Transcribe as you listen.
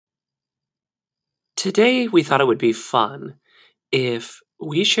Today, we thought it would be fun if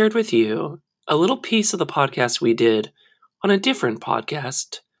we shared with you a little piece of the podcast we did on a different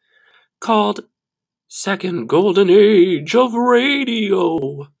podcast called Second Golden Age of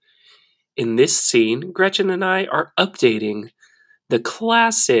Radio. In this scene, Gretchen and I are updating the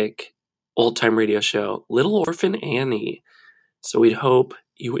classic old-time radio show, Little Orphan Annie. So we'd hope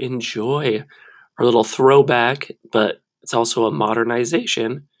you enjoy our little throwback, but it's also a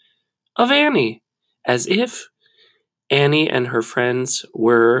modernization of Annie, as if Annie and her friends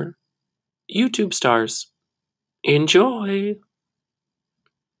were YouTube stars. Enjoy!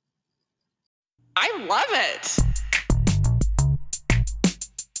 I love it!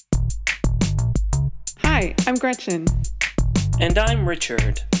 Hi, I'm Gretchen. And I'm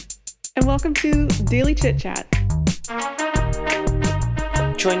Richard. And welcome to Daily Chit Chat.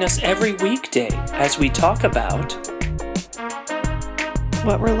 Join us every weekday as we talk about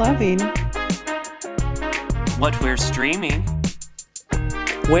what we're loving, what we're streaming,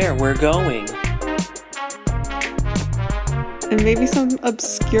 where we're going, and maybe some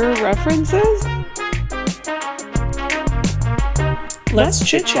obscure references. Let's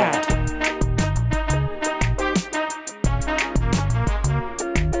chit chat.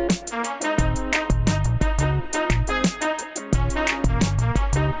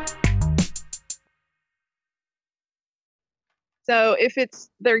 So if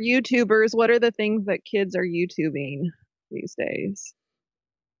they're YouTubers, what are the things that kids are YouTubing these days?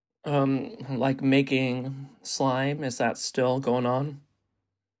 Like making slime, is that still going on?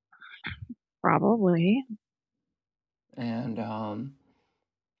 Probably. And, oh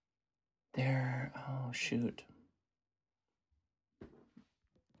shoot.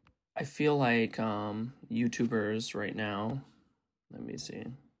 I feel like, YouTubers right now, let me see.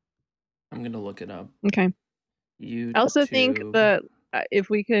 I'm gonna look it up. Okay. YouTube. I also think that if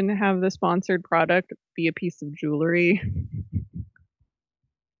we can have the sponsored product be a piece of jewelry,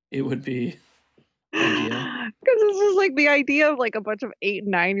 it would be idea. Because this is like the idea of like a bunch of 8-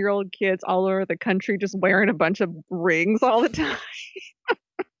 and 9-year-old kids all over the country just wearing a bunch of rings all the time.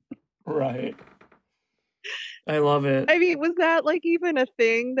 Right. I love it. I mean, was that like even a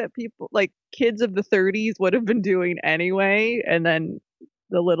thing that people like kids of the 30s would have been doing anyway? And then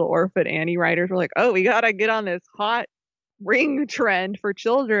the Little Orphan Annie writers were like, oh, we gotta get on this hot ring trend for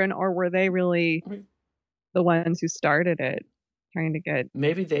children, or were they really the ones who started it, trying to get...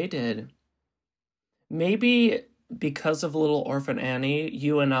 Maybe they did. Maybe because of Little Orphan Annie,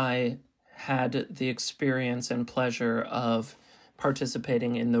 you and I had the experience and pleasure of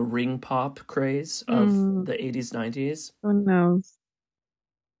participating in the ring pop craze of the 80s, 90s. Who knows?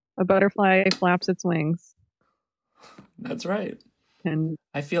 A butterfly flaps its wings. That's right. And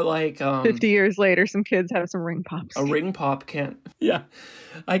I feel like 50 years later, some kids have some ring pops. A ring pop can't... Yeah.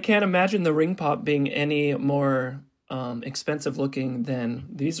 I can't imagine the ring pop being any more expensive looking than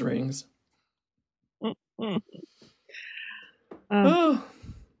these rings. Oh.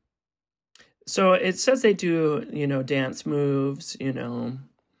 So it says they do, dance moves, It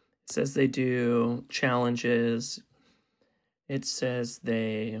says they do challenges. It says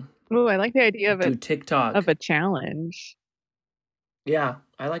they... Oh, I like the idea of do TikTok. Of a challenge. Yeah,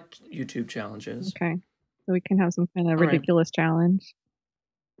 I like YouTube challenges. Okay. So we can have some kind of ridiculous challenge.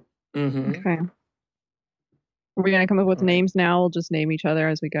 Mm-hmm. Okay. Are we going to come up with names now? We'll just name each other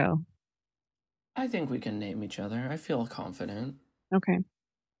as we go. I think we can name each other. I feel confident. Okay.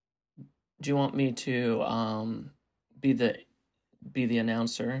 Do you want me to be the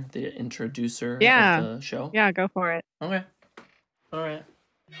announcer, the introducer of the show? Yeah, go for it. Okay. All right.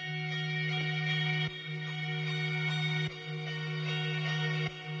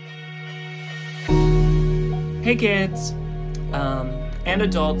 Hey kids, and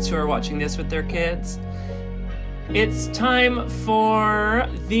adults who are watching this with their kids. It's time for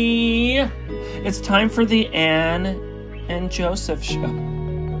the Anne and Joseph show.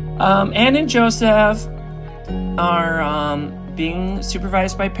 Anne and Joseph are being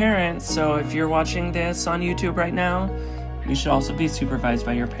supervised by parents, so if you're watching this on YouTube right now, you should also be supervised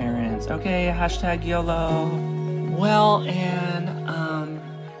by your parents. Okay, hashtag YOLO. Well, Anne,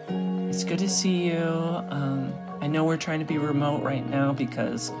 it's good to see you. I know we're trying to be remote right now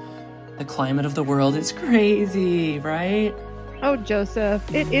because the climate of the world is crazy, right? Oh, Joseph,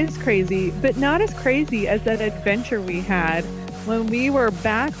 it is crazy, but not as crazy as that adventure we had when we were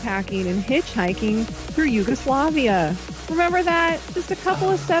backpacking and hitchhiking through Yugoslavia. Remember that? Just a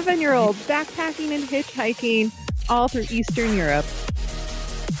couple of 7-year-olds backpacking and hitchhiking all through Eastern Europe.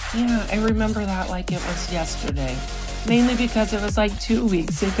 Yeah, I remember that like it was yesterday. Mainly because it was like 2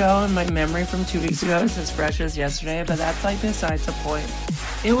 weeks ago, and my memory from 2 weeks ago is as fresh as yesterday, but that's like besides the point.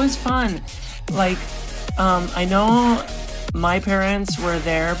 It was fun. Like, I know my parents were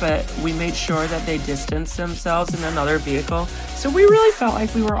there, but we made sure that they distanced themselves in another vehicle. So we really felt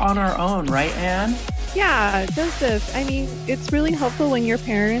like we were on our own, right, Anne? Yeah, Joseph. I mean, it's really helpful when your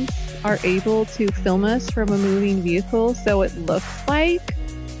parents are able to film us from a moving vehicle, so it looks like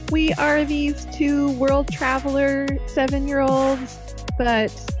we are these two world traveler 7-year-olds.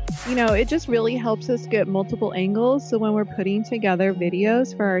 But, you know, it just really helps us get multiple angles. So when we're putting together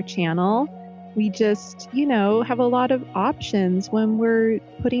videos for our channel, we just, you know, have a lot of options when we're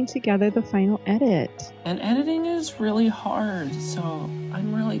putting together the final edit. And editing is really hard, so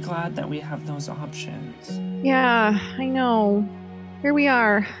I'm really glad that we have those options. Yeah, I know. Here we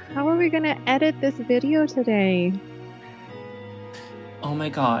are. How are we going to edit this video today? Oh my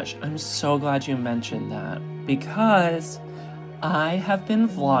gosh, I'm so glad you mentioned that, because I have been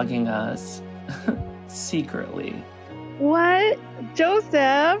vlogging us secretly. What?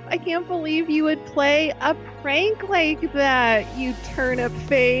 Joseph, I can't believe you would play a prank like that, you turnip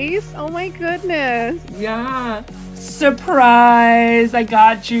face. Oh my goodness. Yeah. Surprise! I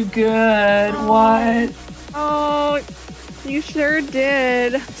got you good. What? Oh, you sure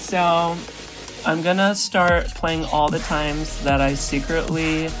did. So, I'm gonna start playing all the times that I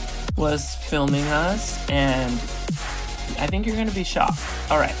secretly was filming us, and I think you're gonna be shocked.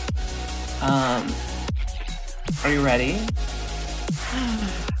 All right. Are you ready?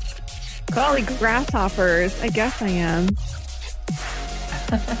 Golly grasshoppers. I guess I am.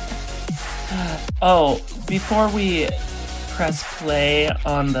 Oh, before we press play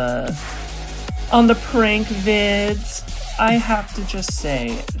on the prank vids, I have to just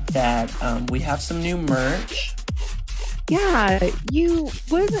say that we have some new merch. Yeah, you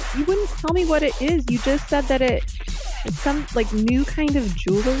wouldn't tell me what it is. You just said that it's some like new kind of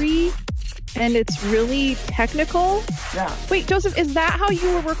jewelry. And it's really technical? Yeah. Wait, Joseph, is that how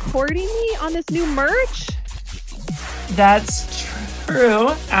you were recording me on this new merch? That's true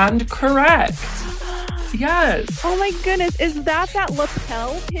and correct. Yes. Oh my goodness, is that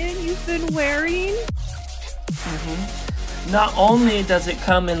lapel pin you've been wearing? Mm-hmm. Not only does it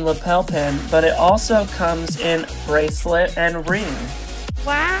come in lapel pin, but it also comes in bracelet and ring.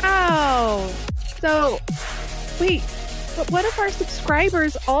 Wow. So, wait. But what if our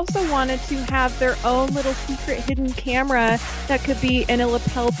subscribers also wanted to have their own little secret hidden camera that could be in a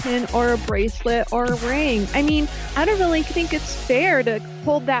lapel pin or a bracelet or a ring? I mean, I don't really think it's fair to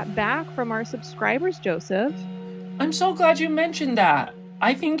hold that back from our subscribers, Joseph. I'm so glad you mentioned that.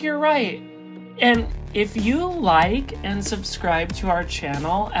 I think you're right. And if you like and subscribe to our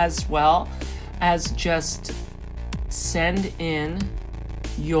channel, as well as just send in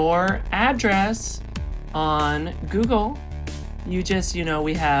your address on Google, you just,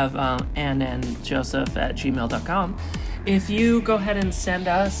 we have Anne and Joseph at gmail.com. If you go ahead and send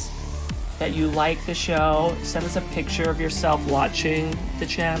us that you like the show, send us a picture of yourself watching the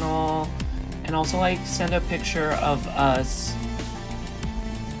channel, and also send a picture of us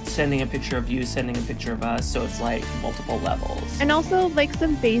sending a picture of you sending a picture of us, so it's multiple levels. And also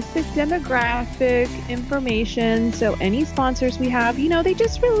some basic demographic information, so any sponsors we have, they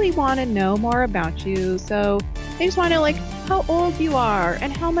just really want to know more about you. So they just want to how old you are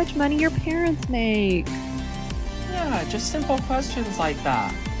and how much money your parents make. Yeah, just simple questions like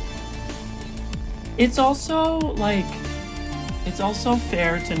that. It's also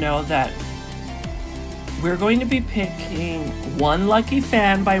fair to know that we're going to be picking one lucky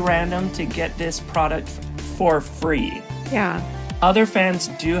fan by random to get this product for free. Yeah. Other fans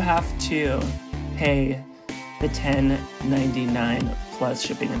do have to pay the $10.99 plus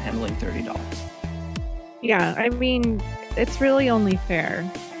shipping and handling $30. Yeah, I mean, it's really only fair.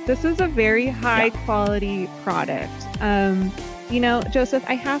 This is a very high quality product. Joseph,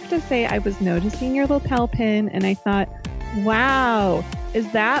 I have to say I was noticing your lapel pin and I thought, wow,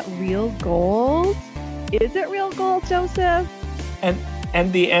 is that real gold? Is it real gold, Joseph?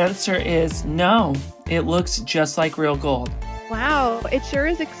 And the answer is no. It looks just like real gold. Wow, it sure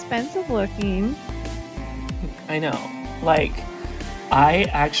is expensive looking. I know. I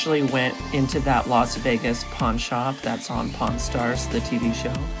actually went into that Las Vegas pawn shop that's on Pawn Stars, the TV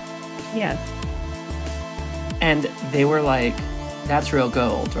show. Yes. And they were like, that's real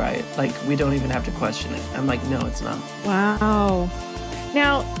gold, right? We don't even have to question it. I'm like, no, it's not. Wow.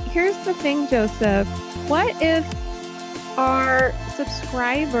 Now, here's the thing, Joseph. What if our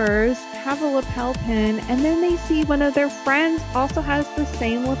subscribers have a lapel pin and then they see one of their friends also has the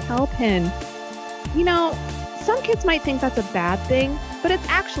same lapel pin? Some kids might think that's a bad thing, but it's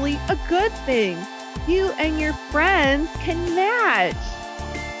actually a good thing. You and your friends can match.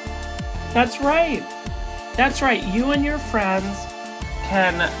 That's right. That's right. You and your friends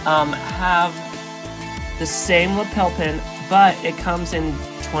can have the same lapel pin, but it comes in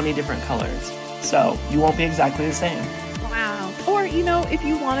 20 different colors. So you won't be exactly the same. Wow. Or, if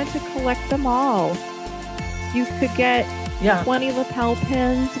you wanted to collect them all, you could get 20 lapel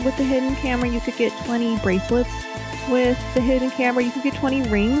pins with the hidden camera. You could get 20 bracelets with the hidden camera. You could get 20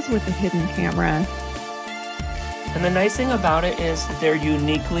 rings with the hidden camera. And the nice thing about it is they're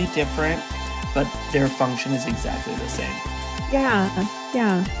uniquely different, but their function is exactly the same. Yeah.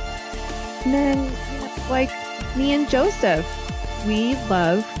 And then, like me and Joseph, we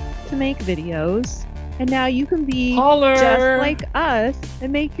love to make videos. And now you can be just like us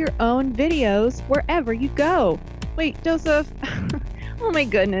and make your own videos wherever you go. Wait, Joseph. Oh my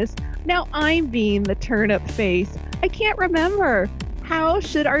goodness. Now I'm being the turnip face. I can't remember. How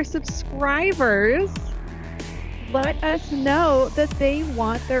should our subscribers let us know that they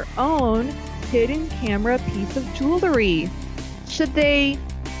want their own hidden camera piece of jewelry? Should they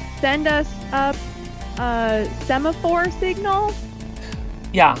send us up a semaphore signal?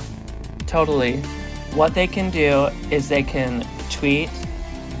 Yeah, totally. What they can do is they can tweet,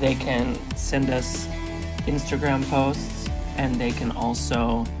 they can send us Instagram posts, and they can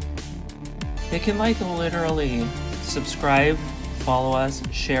literally subscribe, follow us,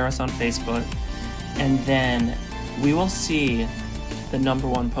 share us on Facebook, and then we will see the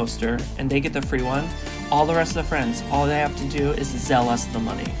 #1 poster and they get the free one. All the rest of the friends, all they have to do is zell us the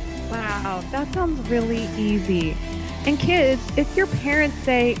money. Wow, that sounds really easy. And kids, if your parents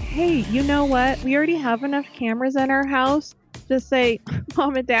say, hey, you know what? We already have enough cameras in our house. Just say,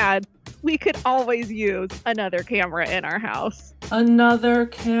 Mom and Dad, we could always use another camera in our house. Another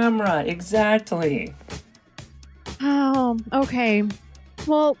camera, exactly. Oh, okay.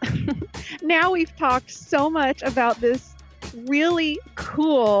 Well, now we've talked so much about this really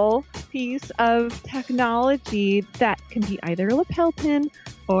cool piece of technology that can be either a lapel pin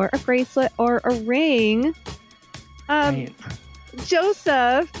or a bracelet or a ring. Right.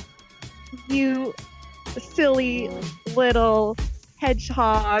 Joseph, you silly little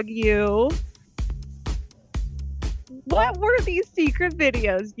hedgehog, you. What were these secret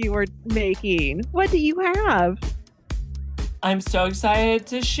videos you were making? What do you have? I'm so excited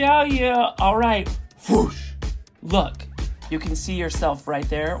to show you. All right. Whoosh. Look, you can see yourself right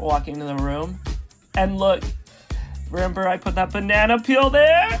there walking in the room. And look, remember I put that banana peel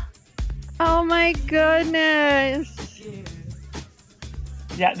there? Oh my goodness.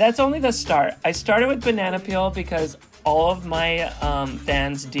 Yeah, that's only the start. I started with banana peel because all of my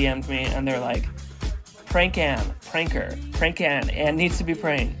fans DM'd me and they're like, prank Ann, prank her, prank Ann. Ann needs to be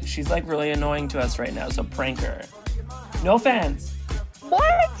pranked. She's like really annoying to us right now, so prank her. No fans.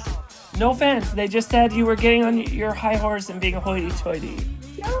 What? No fans. They just said you were getting on your high horse and being hoity-toity.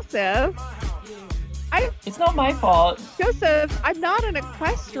 Joseph. It's not my fault. Joseph, I'm not an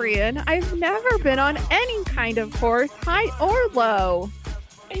equestrian. I've never been on any kind of horse, high or low.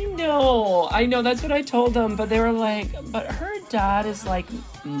 I know, that's what I told them, but they were like, but her dad is like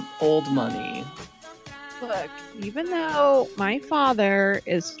old money. Look, even though my father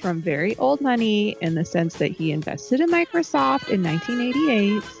is from very old money in the sense that he invested in Microsoft in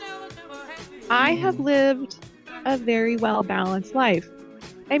 1988, I have lived a very well-balanced life.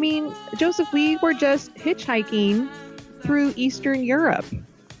 I mean, Joseph, we were just hitchhiking through Eastern Europe.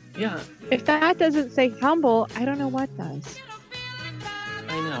 Yeah. If that doesn't say humble, I don't know what does.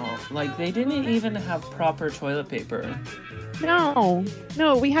 I know. Like, they didn't even have proper toilet paper. No,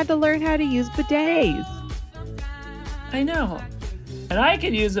 we had to learn how to use bidets. I know. And I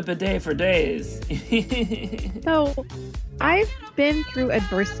could use a bidet for days. So, I've been through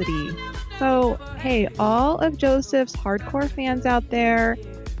adversity. So, hey, all of Joseph's hardcore fans out there,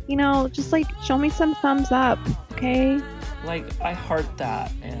 just like show me some thumbs up, okay? Like, I heart that,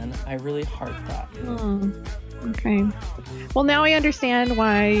 and I really heart that. Okay. Well, now I understand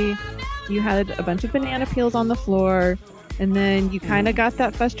why you had a bunch of banana peels on the floor, and then you kind of got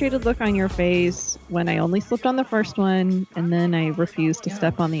that frustrated look on your face when I only slipped on the first one, and then I refused to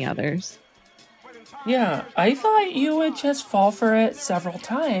step on the others. Yeah, I thought you would just fall for it several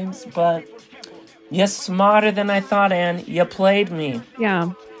times, but you're smarter than I thought, Ann. You played me.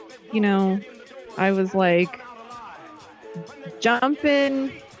 Yeah. I was like,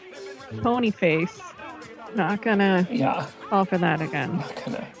 jumping pony face. Not gonna fall for that again. Not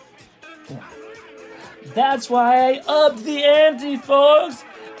gonna. Yeah. That's why I upped the ante, folks.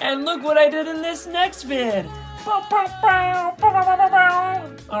 And look what I did in this next vid. All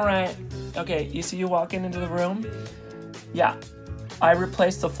right. Okay, you see you walking into the room? Yeah. I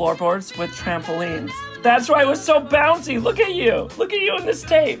replaced the floorboards with trampolines. That's why it was so bouncy. Look at you. Look at you in this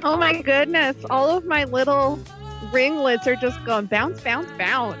tape. Oh my goodness. All of my little ringlets are just going bounce, bounce,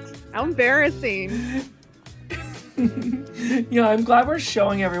 bounce. How embarrassing. Yeah, I'm glad we're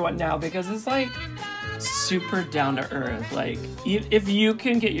showing everyone now because it's like super down to earth. Like, if you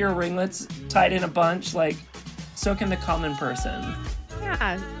can get your ringlets tied in a bunch, like, so can the common person.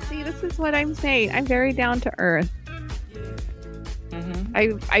 Yeah, see, this is what I'm saying. I'm very down to earth.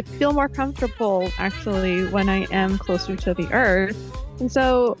 I feel more comfortable, actually, when I am closer to the earth. And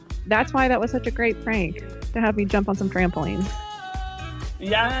so that's why that was such a great prank, to have me jump on some trampolines.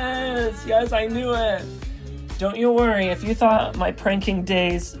 Yes, I knew it. Don't you worry, if you thought my pranking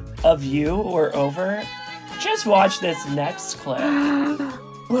days of you were over, just watch this next clip.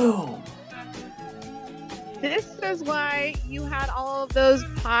 Boom. This is why you had all of those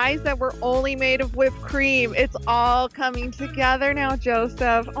pies that were only made of whipped cream. It's all coming together now,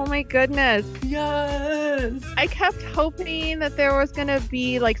 Joseph. Oh my goodness. Yes. I kept hoping that there was going to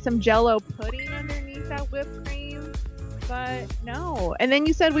be like some Jell-O pudding underneath that whipped cream, but no. And then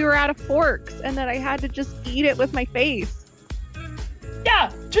you said we were out of forks and that I had to just eat it with my face.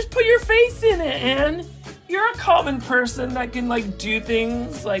 Yeah, just put your face in it, Anne. You're a common person that can like do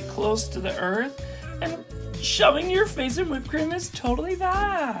things like close to the earth, and shoving your face in whipped cream is totally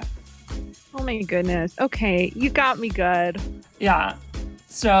that. Oh my goodness. Okay, you got me good. Yeah,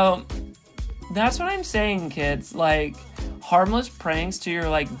 so that's what I'm saying, kids. Like, harmless pranks to your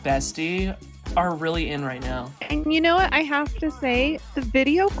like bestie are really in right now. And you know what? I have to say, the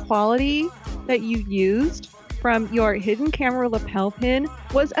video quality that you used from your hidden camera lapel pin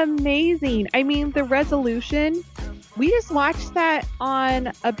was amazing. I mean, the resolution, we just watched that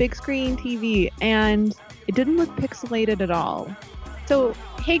on a big screen TV and it didn't look pixelated at all. So,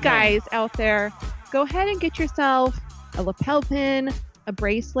 hey guys out there, go ahead and get yourself a lapel pin, a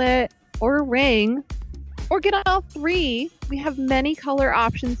bracelet, or a ring, or get all three. We have many color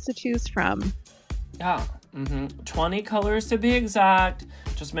options to choose from. Yeah, 20 colors to be exact.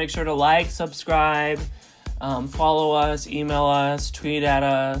 Just make sure to like, subscribe, follow us, email us, tweet at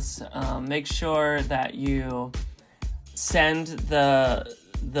us. Make sure that you send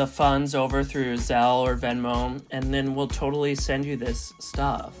the funds over through Zelle or Venmo, and then we'll totally send you this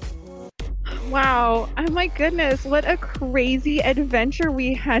stuff. Wow. Oh my goodness. What a crazy adventure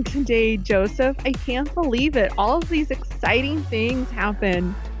we had today, Joseph. I can't believe it. All of these exciting things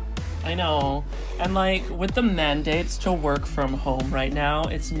happen. I know. And like with the mandates to work from home right now,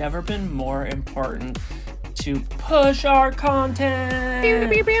 it's never been more important to push our content. Pew,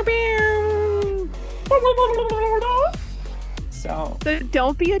 pew, pew, pew. So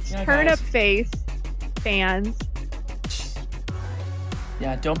don't be a turnip face, fans.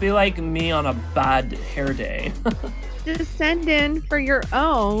 Yeah, don't be like me on a bad hair day. Just send in for your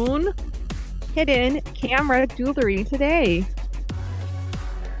own hidden camera jewelry today.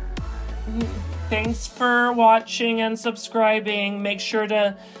 Thanks for watching and subscribing. Make sure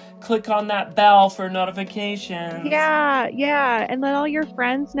to click on that bell for notifications. Yeah. And let all your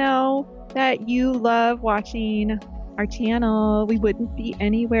friends know that you love watching our channel. We wouldn't be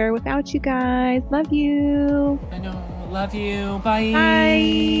anywhere without you guys. Love you. I know. Love you. Bye.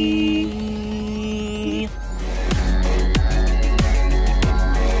 Bye.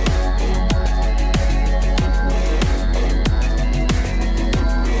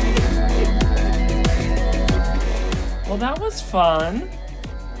 Well, that was fun.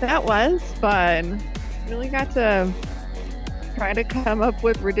 That was fun. Really got to try to come up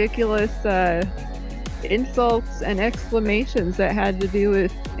with ridiculous insults and exclamations that had to do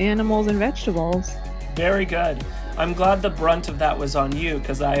with animals and vegetables. Very good. I'm glad the brunt of that was on you,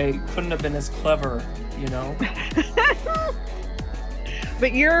 because I couldn't have been as clever, you know?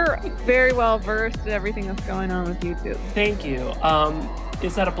 But you're very well versed in everything that's going on with YouTube. Thank you.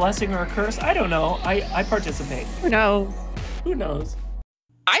 Is that a blessing or a curse? I don't know. I participate. Who knows? Who knows?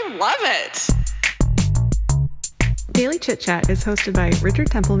 I love it! Daily Chit Chat is hosted by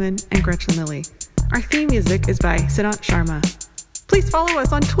Richard Templeman and Gretchen Lilly. Our theme music is by Siddhant Sharma. Please follow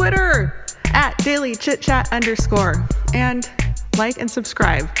us on Twitter at @dailychitchat_ and like and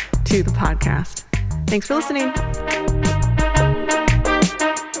subscribe to the podcast. Thanks for listening.